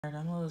I'm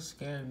a little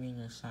scared of meeting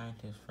your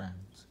scientist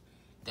friends.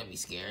 Don't be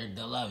scared,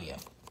 they'll love you.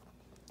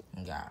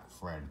 We got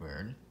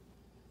Fredbird,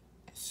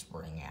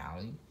 Spring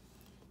Alley,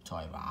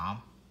 Toy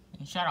Bomb,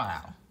 and Shadow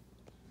Owl.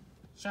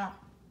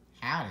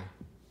 Howdy.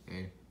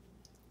 Good.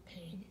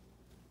 Pig.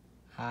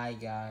 Hi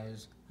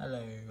guys.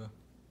 Hello.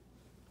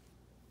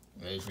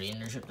 Ready for the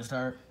internship to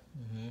start?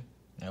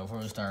 Now before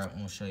we start, I'm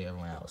gonna show you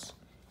everyone else.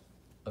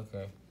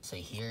 Okay. So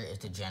here is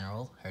the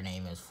general. Her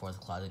name is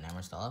Fourth Closet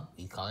Nemerstella.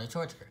 We call her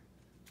Torture.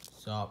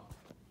 Sup?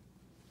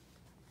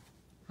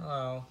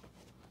 Hello.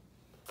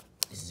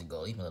 This is a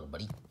goalie, my little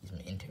buddy. He's my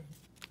intern.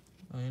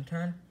 Oh,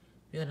 intern?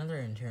 We got another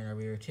intern over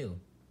here too.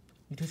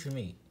 You two should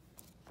meet.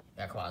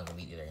 Yeah, come on, we'll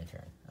meet the other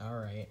intern.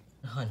 Alright.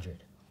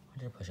 100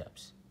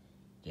 push-ups.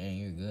 Dang,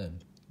 you're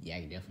good. Yeah,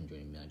 I can definitely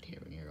join the military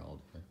when you're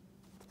older.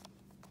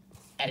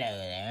 Hello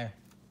there.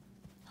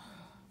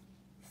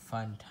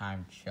 Fun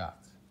time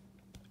Chuck.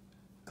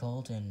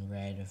 Golden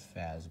Red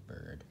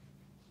Fazbird.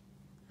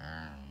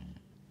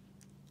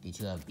 Did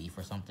you have beef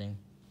or something?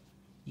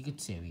 You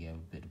could say we have a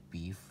bit of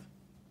beef.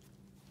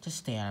 Just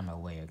stay out of my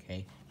way,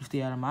 okay? You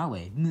stay out of my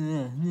way.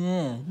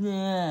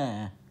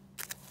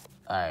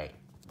 Alright.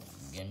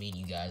 I'm gonna meet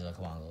you guys. Oh,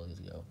 come on,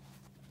 let's go.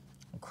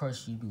 Of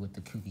course you'd be with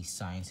the kooky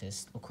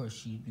scientist. Of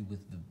course you'd be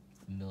with the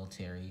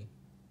military.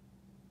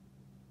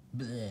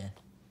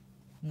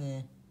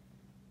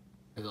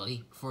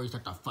 Before we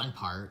start the fun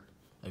part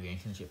of your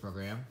internship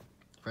program,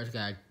 first we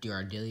gotta do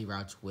our daily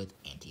routes with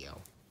Antio.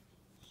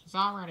 She's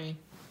all ready.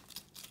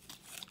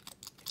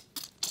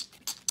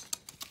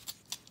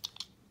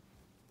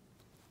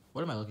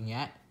 What am I looking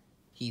at?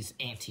 He's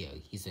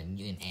Antio. He's a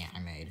mutant ant I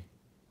made.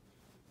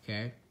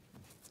 Okay?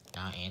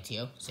 Now,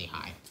 Antio, say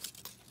hi.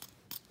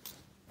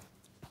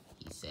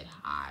 He said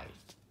hi.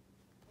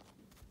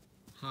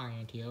 Hi,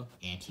 Antio.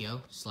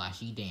 Antio,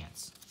 /E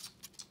dance.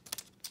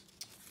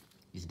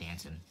 He's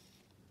dancing.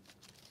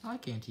 I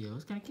like Antio.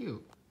 It's kind of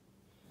cute.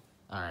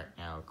 Alright,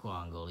 now, come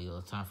on, Goldie.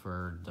 It's time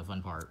for the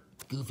fun part.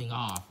 Goofing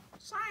off.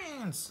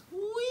 Science!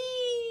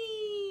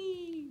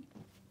 Whee!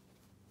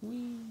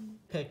 Whee!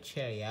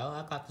 Picture, yo.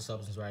 I got the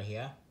substance right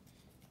here.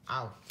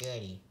 Oh,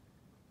 goody.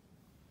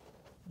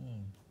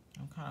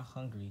 I'm kind of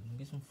hungry. Can you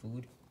get some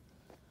food?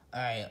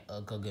 Alright,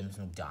 I'll go get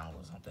some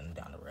McDonald's or something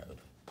down the road.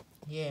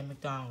 Yeah,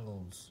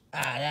 McDonald's.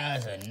 That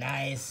was a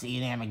nice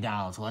eating at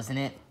McDonald's, wasn't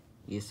it?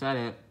 You said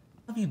it.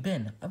 Where have you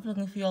been? I've been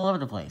looking for you all over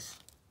the place.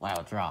 Wow,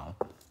 what's wrong?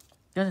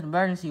 There's an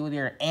emergency with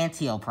your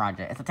Antio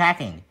project. It's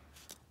attacking.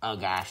 Oh,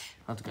 gosh.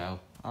 Let's go.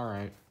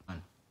 Alright.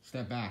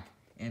 Step back.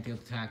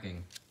 Antio's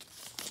attacking.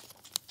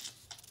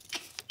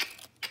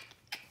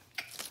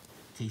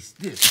 Taste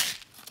this.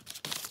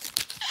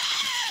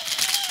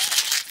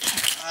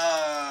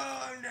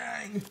 Oh,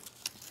 dang.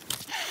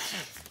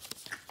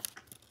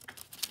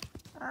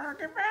 Oh,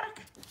 get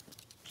back.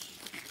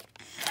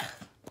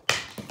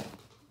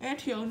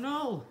 Antio,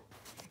 no.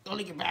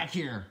 Only get back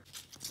here.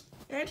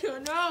 Antio,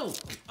 no.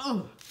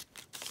 Oh.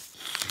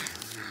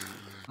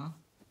 Huh?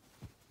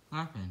 What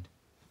happened?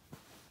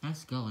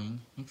 Nice going.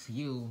 Thanks to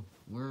you,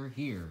 we're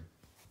here.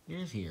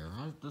 Here's here.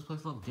 Why does this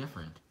place look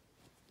different?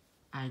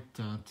 I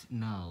don't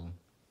know.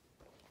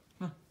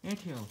 Huh,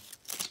 Antio.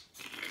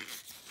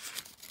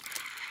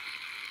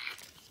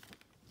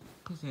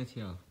 Please,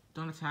 Antio,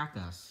 don't attack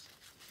us.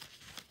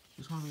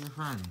 Just want to be your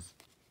friends.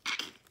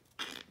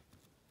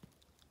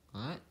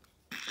 What?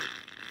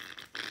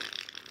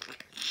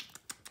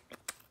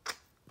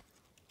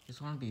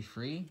 Just want to be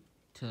free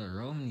to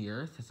roam the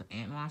earth as an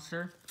ant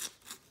monster?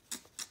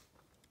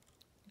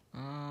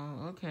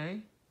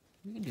 Okay.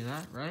 We can do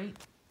that, right?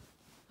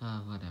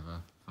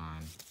 Whatever.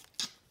 Fine.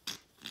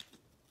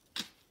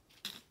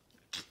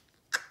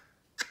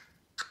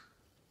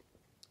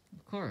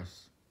 Of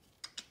course.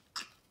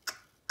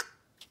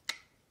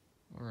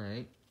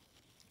 Alright.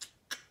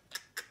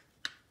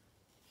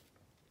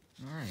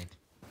 Alright.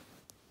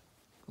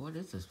 What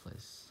is this place?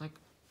 It's like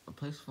a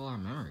place full of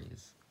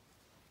memories.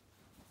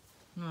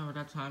 Remember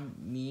that time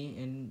me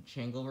and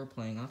Shangle were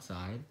playing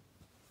outside?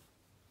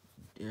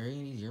 Are any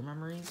of these your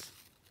memories?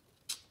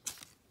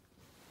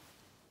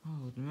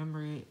 Oh, the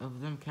memory of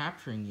them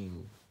capturing you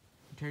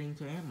and turning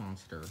into an ant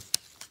monster.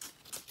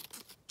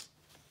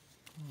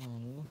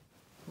 Oh,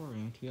 poor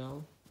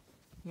Antio.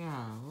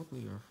 Yeah, we'll be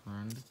your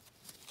friend.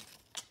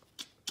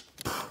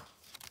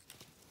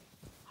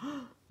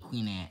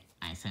 Queen Ant,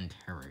 I sent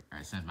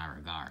my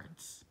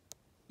regards.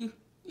 You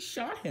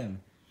shot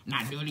him.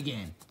 Not do it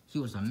again. He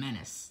was a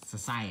menace to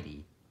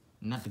society.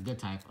 Not the good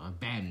type, a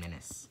bad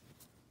menace.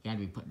 He had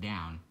to be put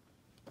down.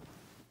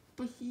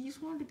 But he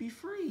just wanted to be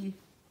free.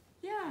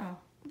 Yeah,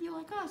 be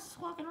like us,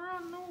 walking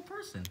around a normal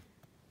person.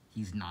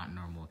 He's not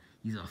normal.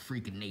 He's a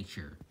freak of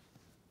nature.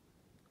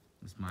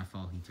 It's my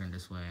fault he turned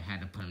this way. I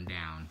had to put him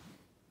down.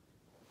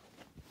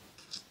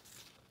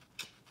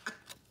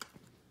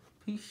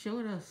 He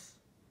showed us.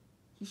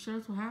 He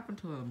showed us what happened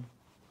to him.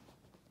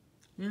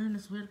 They're in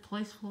this weird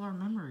place full of our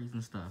memories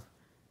and stuff.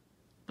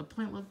 The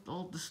plant looked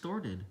all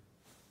distorted.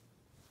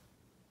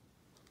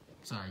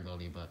 Sorry,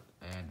 Goldie, but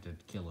I had to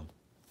kill him.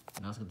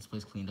 Now let's get this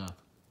place cleaned up.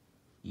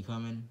 You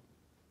coming?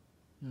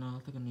 No, I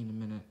think I need a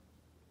minute.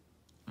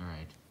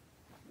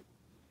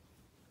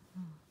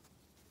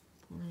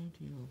 according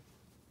to you.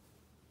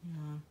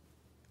 Yeah.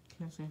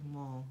 Can't save them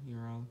all,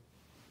 hero.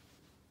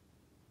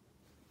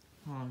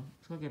 Hold on,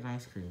 let's go get an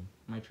ice cream.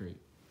 My treat.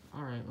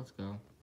 Alright, let's go.